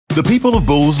The people of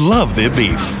Bulls love their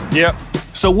beef. Yep.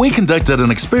 So we conducted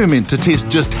an experiment to test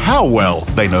just how well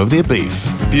they know their beef.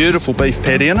 Beautiful beef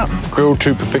patty in it, grilled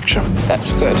to perfection.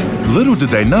 That's good. Little did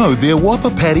they know their Whopper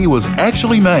patty was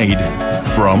actually made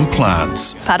from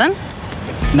plants. Pardon?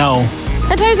 No.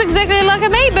 It tastes exactly like a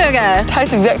meat burger.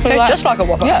 Tastes exactly just like a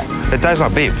Whopper. Yeah. It tastes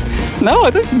like beef. No,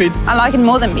 it doesn't mean. I like it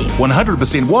more than beef.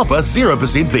 100% Whopper,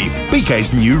 0% beef.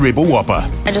 BK's new Rebel Whopper.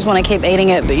 I just want to keep eating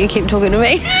it, but you keep talking to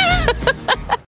me.